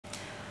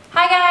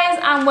Hi guys,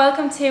 and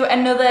welcome to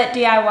another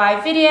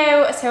DIY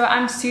video. So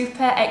I'm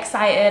super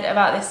excited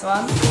about this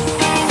one.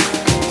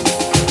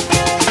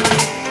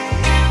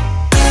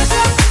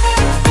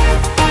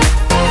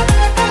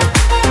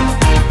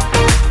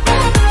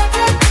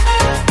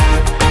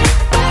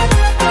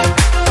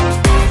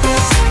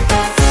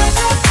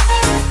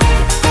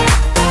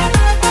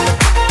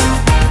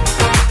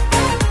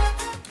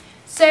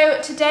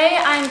 So today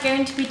I'm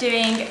going to be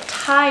doing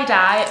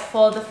tie-dye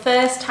for the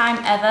first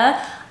time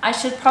ever. I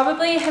should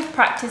probably have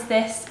practiced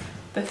this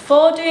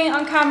before doing it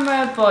on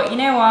camera, but you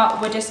know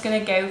what, we're just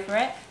gonna go for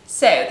it.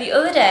 So the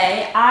other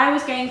day I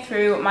was going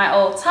through my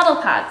old saddle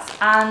pads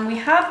and we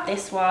have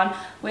this one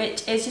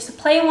which is just a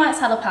plain white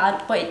saddle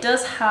pad, but it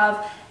does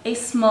have a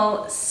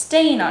small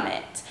stain on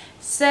it.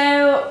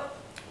 So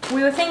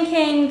we were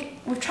thinking,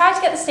 we've tried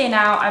to get the stain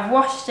out, I've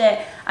washed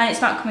it and it's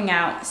not coming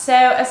out. So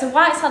as a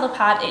white saddle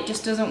pad it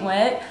just doesn't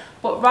work,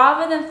 but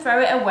rather than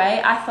throw it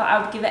away I thought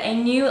I would give it a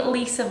new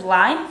lease of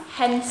life.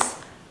 Hence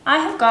I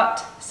have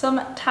got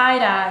some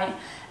tie-dye.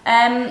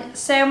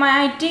 So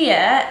my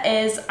idea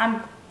is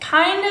I'm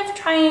kind of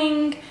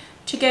trying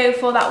to go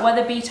for that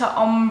weather beater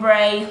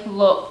ombre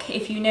look,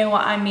 if you know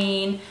what I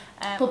mean.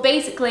 But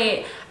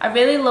basically I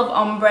really love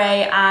ombre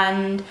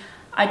and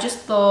I just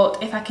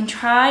thought if I can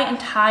try and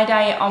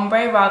tie-dye it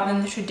ombre rather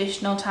than the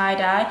traditional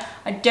tie-dye.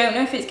 I don't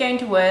know if it's going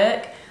to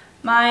work.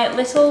 My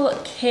little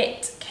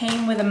kit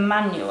came with a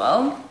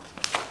manual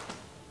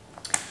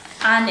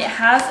and it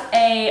has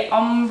a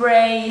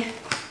ombre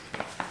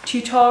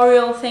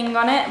tutorial thing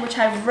on it which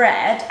I've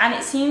read and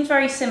it seems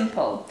very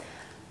simple.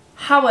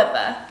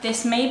 However,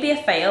 this may be a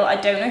fail. I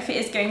don't know if it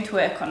is going to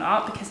work or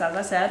not because, as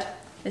I said,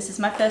 this is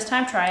my first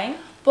time trying.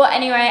 But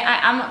anyway,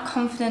 I am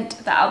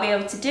confident that I'll be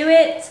able to do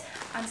it.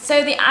 And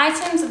so the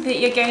items that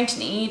you're going to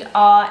need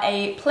are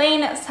a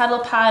plain saddle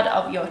pad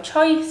of your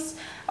choice.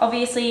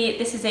 Obviously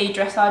this is a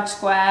dressage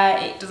square,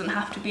 it doesn't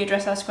have to be a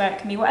dressage square, it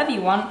can be whatever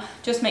you want.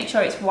 Just make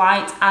sure it's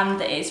white and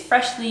that it's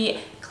freshly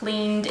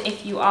cleaned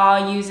if you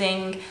are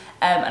using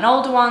an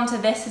older one. So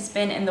this has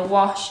been in the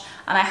wash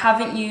and I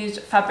haven't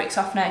used fabric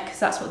softener because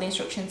that's what the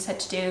instructions said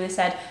to do. They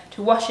said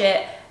to wash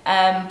it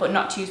but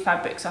not to use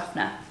fabric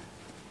softener.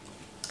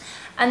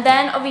 And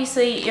then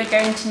obviously you're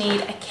going to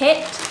need a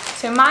kit.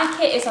 So my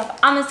kit is off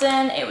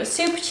Amazon, it was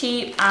super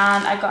cheap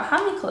and I got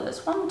how many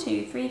colours? 1,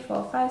 2, 3,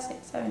 4, 5,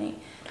 6, 7, 8,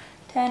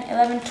 10,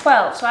 11,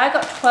 12. So I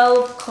got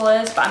 12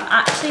 colours, but I'm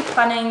actually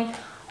planning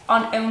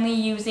on only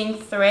using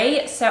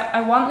 3. So I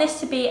want this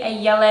to be a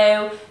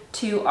yellow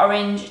to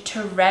orange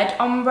to red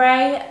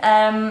ombre.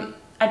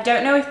 I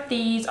don't know if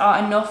these are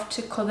enough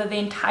to colour the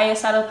entire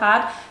saddle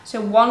pad.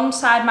 So one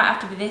side might have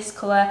to be this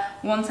colour,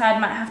 one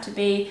side might have to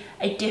be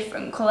a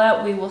different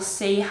colour. We will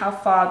see how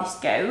far this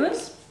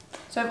goes.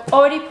 So I've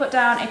already put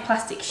down a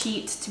plastic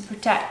sheet to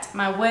protect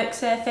my work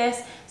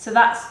surface, so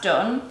that's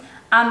done.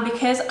 And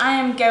because I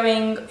am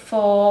going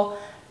for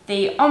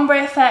the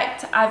ombre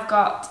effect, I've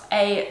got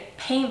a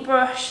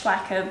paintbrush,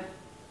 like a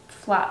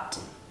flat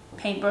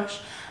paintbrush,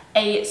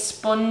 a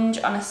sponge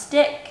on a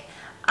stick,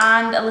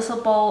 and a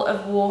little bowl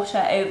of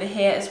water over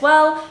here as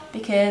well,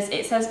 because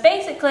it says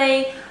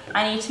basically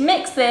I need to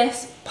mix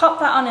this, pop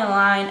that on in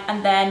line,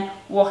 and then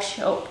wash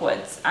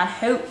upwards, and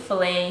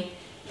hopefully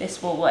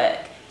this will work.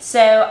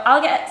 So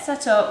I'll get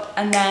set up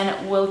and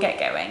then we'll get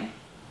going.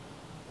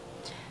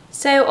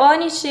 So all I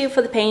need to do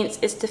for the paints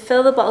is to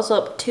fill the bottles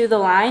up to the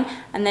line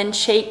and then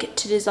shake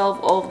to dissolve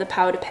all of the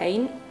powder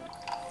paint.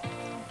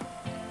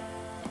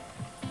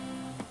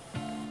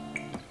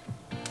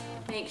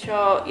 Make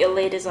sure your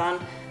lid is on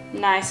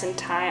nice and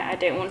tight. I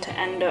don't want to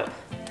end up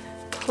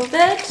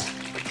covered.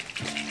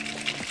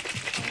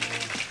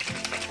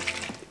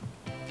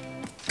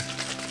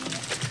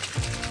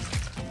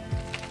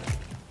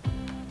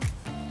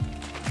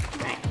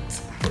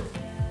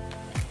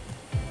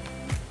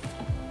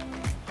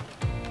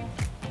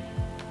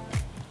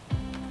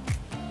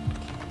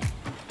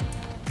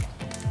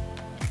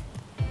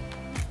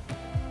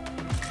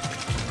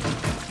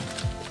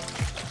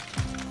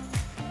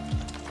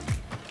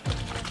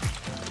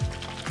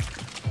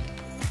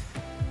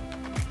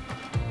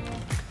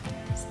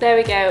 There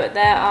we go,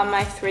 there are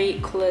my 3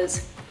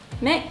 colours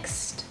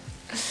mixed.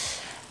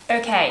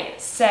 Okay,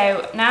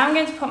 so now I'm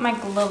going to put my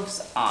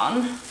gloves on.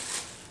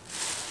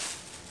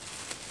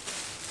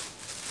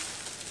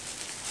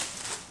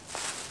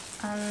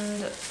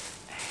 And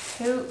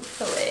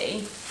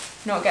hopefully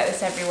not get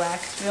this everywhere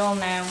because we all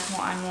know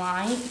what I'm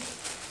like.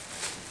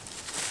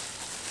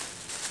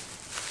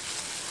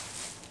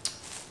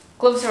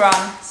 Gloves are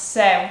on,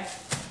 so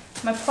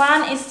my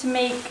plan is to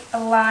make a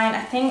line.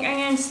 I think I'm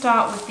going to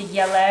start with the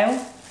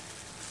yellow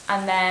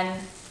and then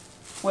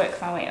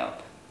work my way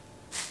up.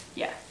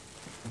 Yeah.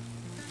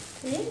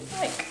 See?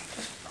 Like,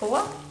 just pull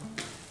up.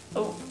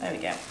 Oh, there we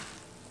go.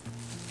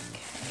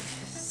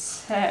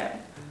 Okay,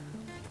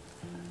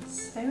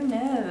 so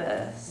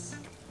nervous.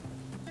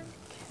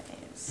 Okay,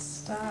 let's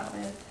start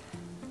with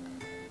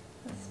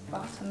this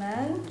bottom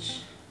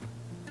edge.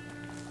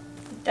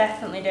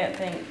 Definitely don't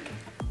think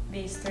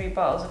these 3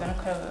 bottles are going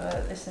to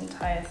cover this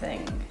entire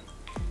thing,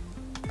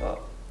 but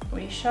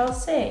We shall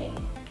see.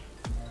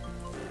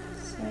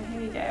 So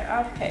here we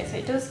go. Okay, so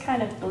it does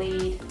kind of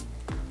bleed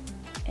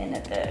in a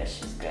bit,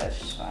 which is good,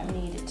 which is what I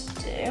needed to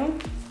do.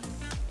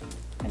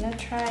 I'm gonna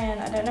try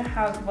and, I don't know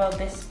how well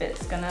this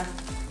bit's gonna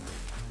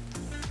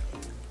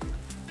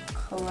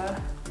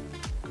colour.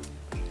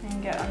 Try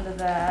and get under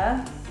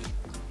there.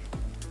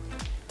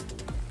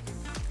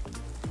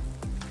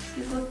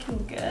 This is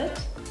looking good.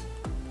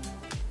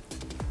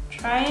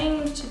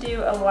 Trying to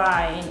do a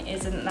line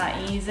isn't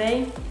that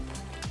easy.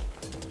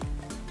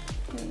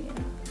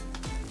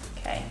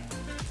 Okay.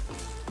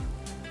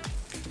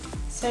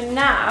 So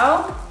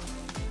now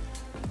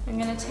I'm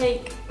going to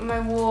take my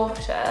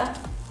water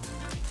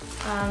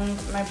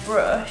and my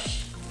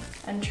brush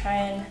and try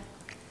and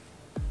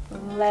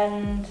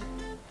blend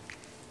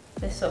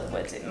this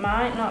upwards. It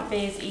might not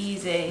be as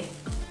easy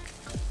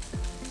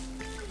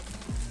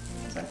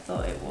as I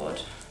thought it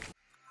would.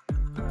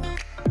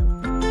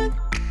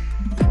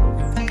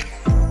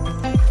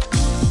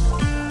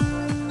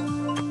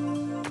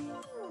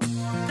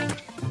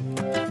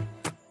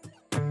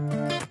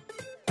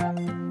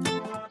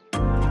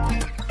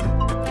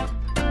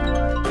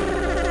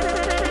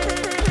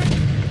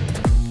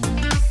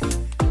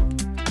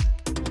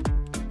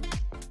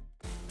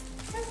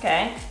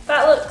 Okay,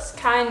 that looks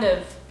kind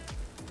of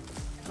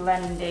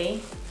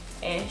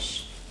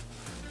blendy-ish.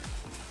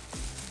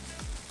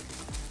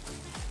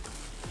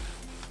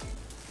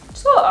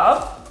 Sort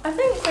of. I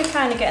think we're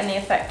kind of getting the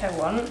effect I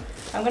want.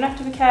 I'm going to have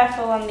to be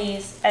careful on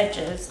these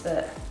edges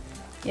that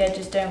the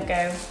edges don't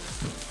go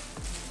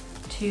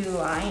too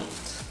light.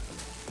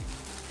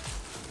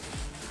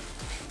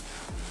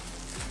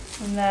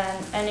 And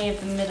then any of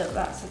the middle,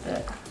 that's a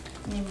bit,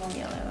 I need more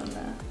yellow on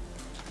there.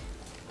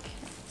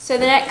 So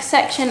the next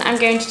section I'm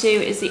going to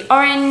do is the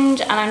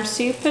orange, and I'm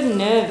super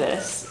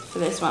nervous for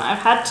this one. I've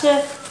had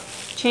to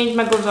change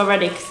my gloves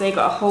already because they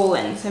got a hole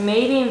in, so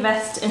maybe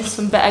invest in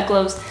some better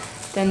gloves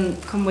than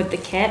come with the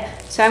kit.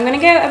 So I'm going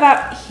to go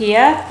about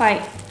here,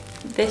 like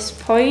this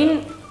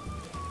point,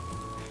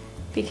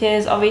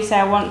 because obviously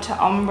I want to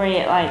ombre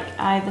it like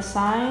either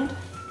side.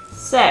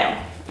 So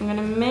I'm going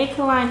to make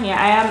a line here.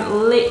 I am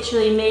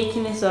literally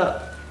making this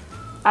up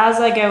as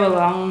I go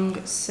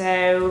along,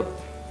 so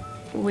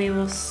we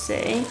will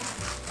see.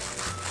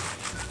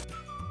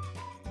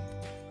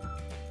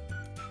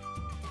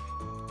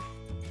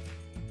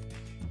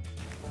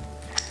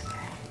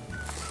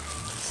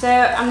 So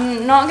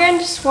I'm not going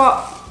to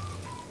swap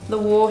the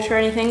water or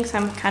anything because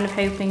I'm kind of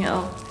hoping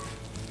it'll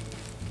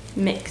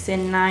mix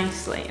in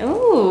nicely.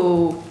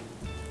 Ooh,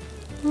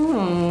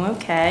 ooh,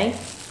 okay.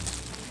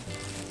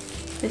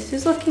 This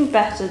is looking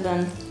better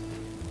than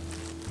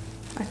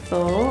I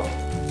thought.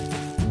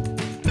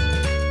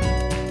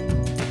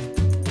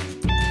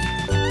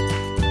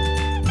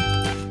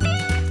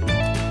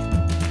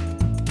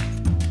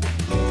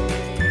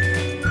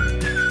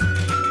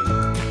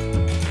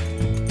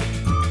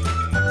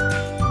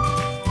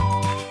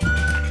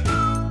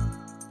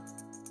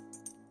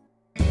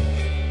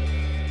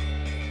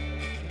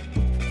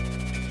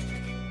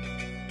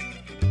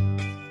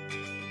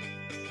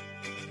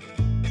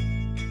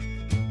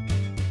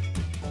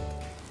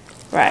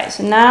 Right,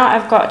 so now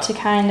I've got to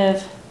kind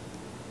of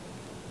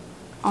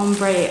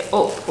ombre it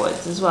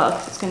upwards as well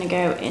because it's going to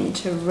go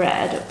into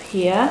red up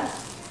here.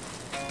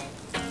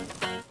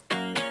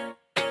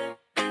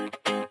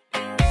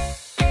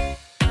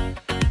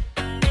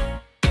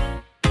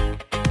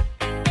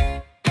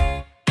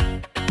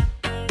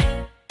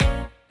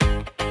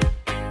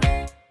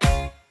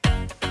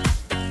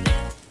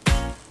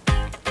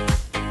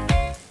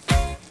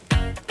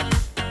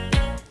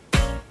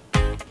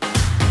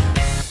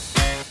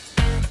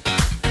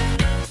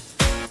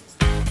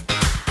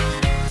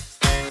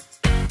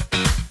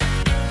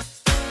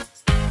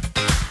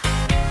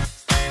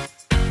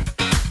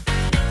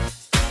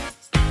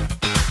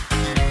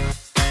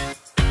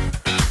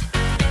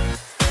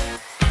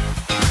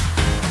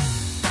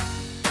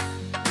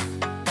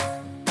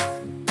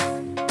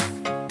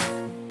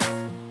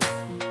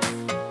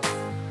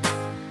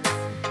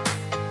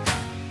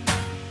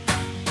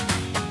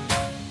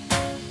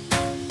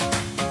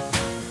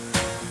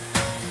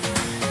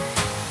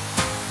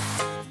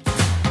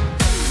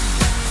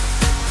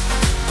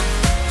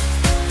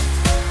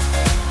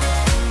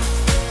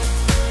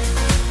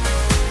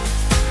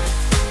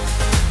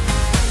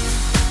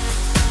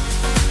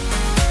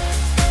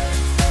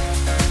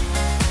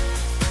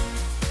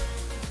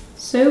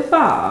 So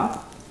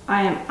far,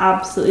 I am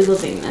absolutely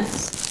loving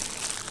this.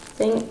 I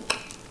think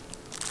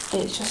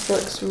it just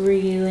looks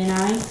really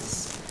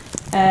nice.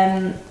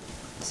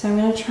 So I'm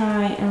going to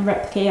try and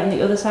replicate it on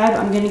the other side, but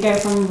I'm going to go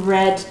from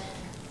red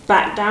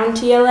back down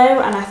to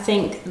yellow, and I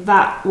think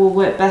that will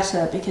work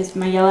better because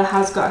my yellow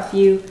has got a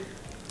few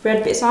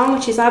red bits on,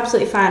 which is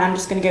absolutely fine. I'm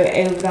just going to go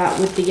over that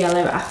with the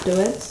yellow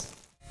afterwards.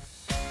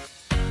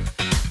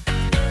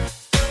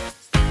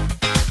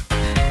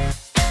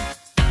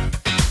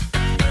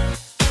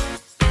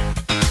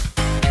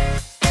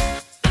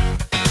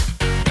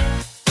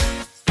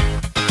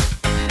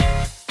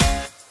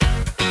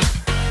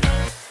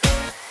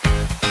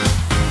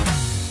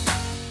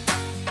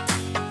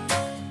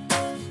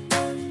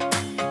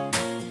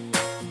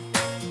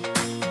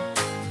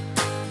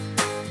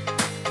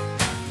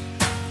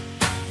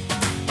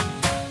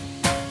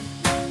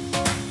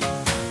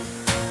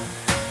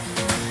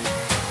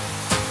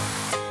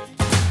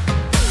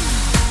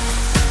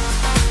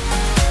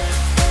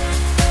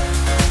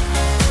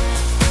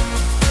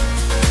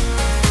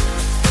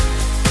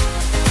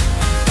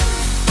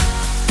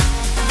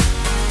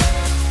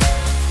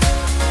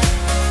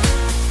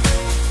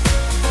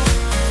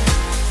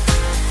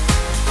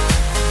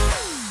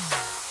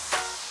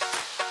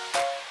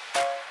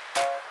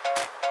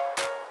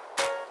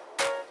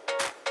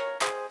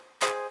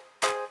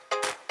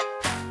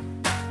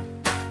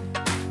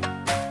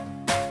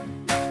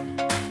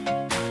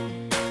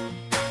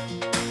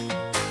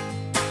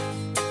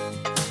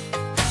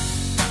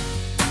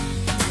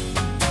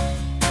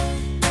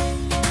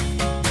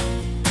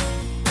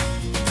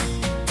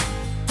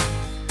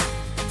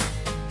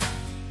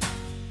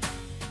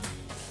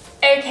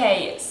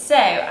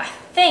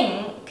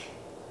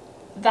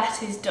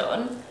 that is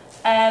done.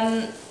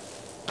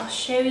 I'll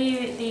show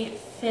you the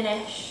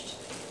finished.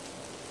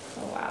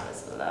 Oh wow,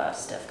 there's a lot of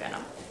stuff going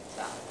on.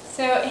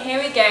 So here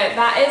we go,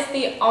 that is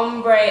the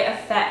ombre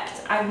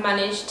effect I've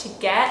managed to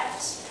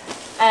get.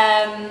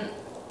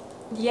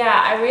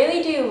 Yeah, I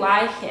really do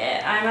like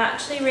it. I'm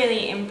actually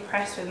really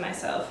impressed with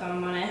myself, if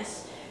I'm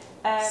honest.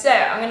 So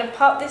I'm going to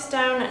pop this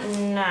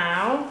down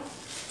now.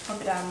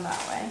 Pop it down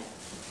that way.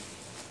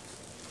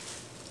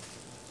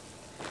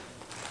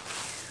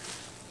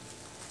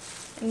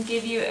 And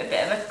give you a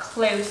bit of a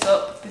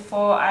close-up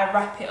before I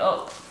wrap it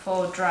up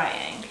for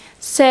drying.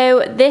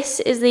 So this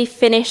is the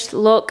finished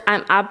look.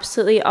 I'm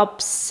absolutely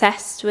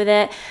obsessed with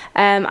it.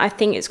 I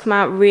think it's come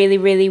out really,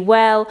 really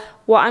well.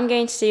 What I'm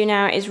going to do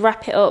now is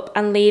wrap it up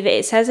and leave it.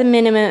 It says a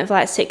minimum of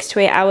like 6 to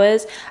 8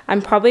 hours.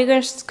 I'm probably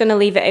just going to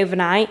leave it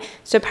overnight.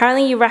 So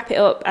apparently you wrap it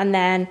up and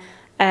then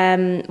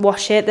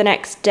wash it the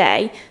next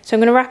day. So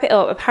I'm going to wrap it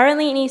up.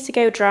 Apparently it needs to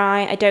go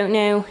dry. I don't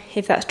know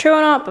if that's true or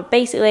not, but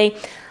basically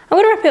I'm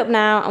going to wrap it up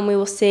now and we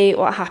will see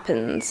what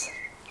happens.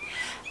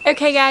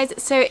 Okay guys,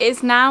 so it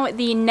is now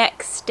the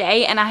next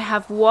day and I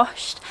have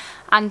washed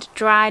and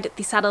dried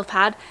the saddle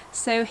pad.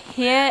 So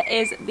here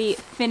is the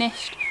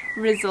finished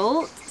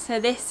result. So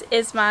this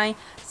is my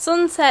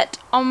Sunset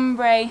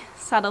Ombre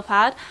saddle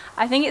pad.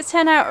 I think it's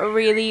turned out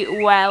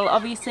really well.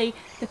 Obviously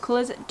the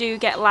colours do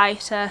get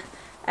lighter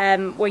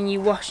when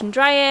you wash and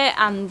dry it,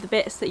 and the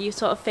bits that you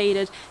sort of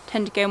faded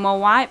tend to go more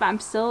white, but I'm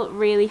still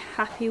really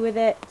happy with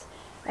it.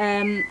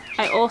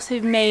 I also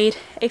made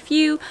a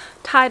few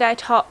tie-dye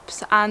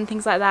tops and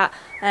things like that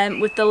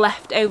with the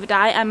leftover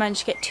dye. I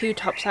managed to get 2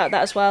 tops out of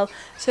that as well.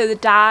 So the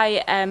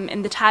dye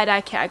in the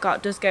tie-dye kit I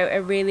got does go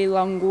a really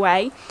long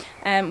way,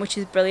 which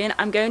is brilliant.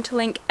 I'm going to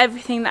link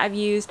everything that I've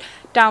used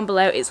down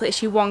below. It's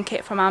literally one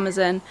kit from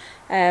Amazon.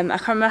 I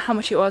can't remember how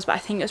much it was, but I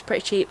think it was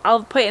pretty cheap.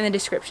 I'll put it in the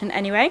description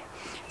anyway.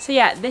 So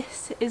yeah,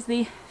 this is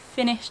the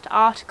finished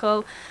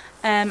article.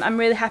 I'm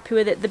really happy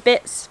with it. The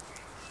bits,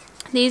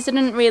 these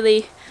didn't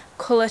really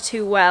colour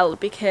too well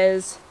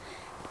because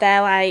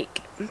they're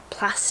like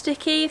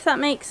plasticky, if that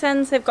makes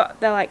sense. They're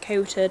like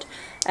coated,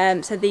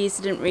 so these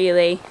didn't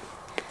really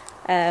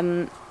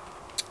dye,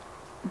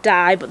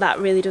 but that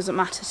really doesn't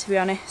matter, to be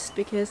honest,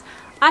 because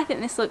I think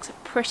this looks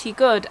pretty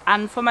good,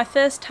 and for my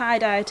first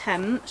tie-dye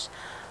attempt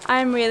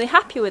I'm really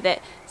happy with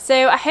it.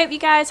 So I hope you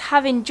guys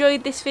have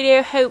enjoyed this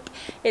video. Hope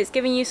it's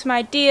giving you some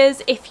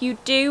ideas. If you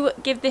do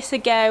give this a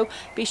go,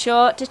 be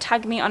sure to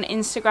tag me on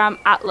Instagram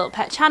at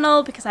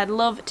lilpetchannel, because I'd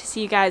love to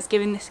see you guys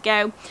giving this a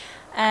go.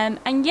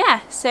 And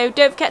yeah, so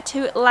don't forget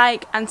to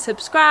like and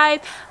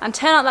subscribe and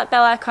turn on that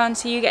bell icon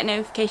so you get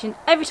notification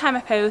every time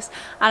I post,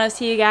 and I'll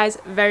see you guys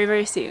very,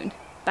 very soon.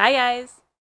 Bye guys.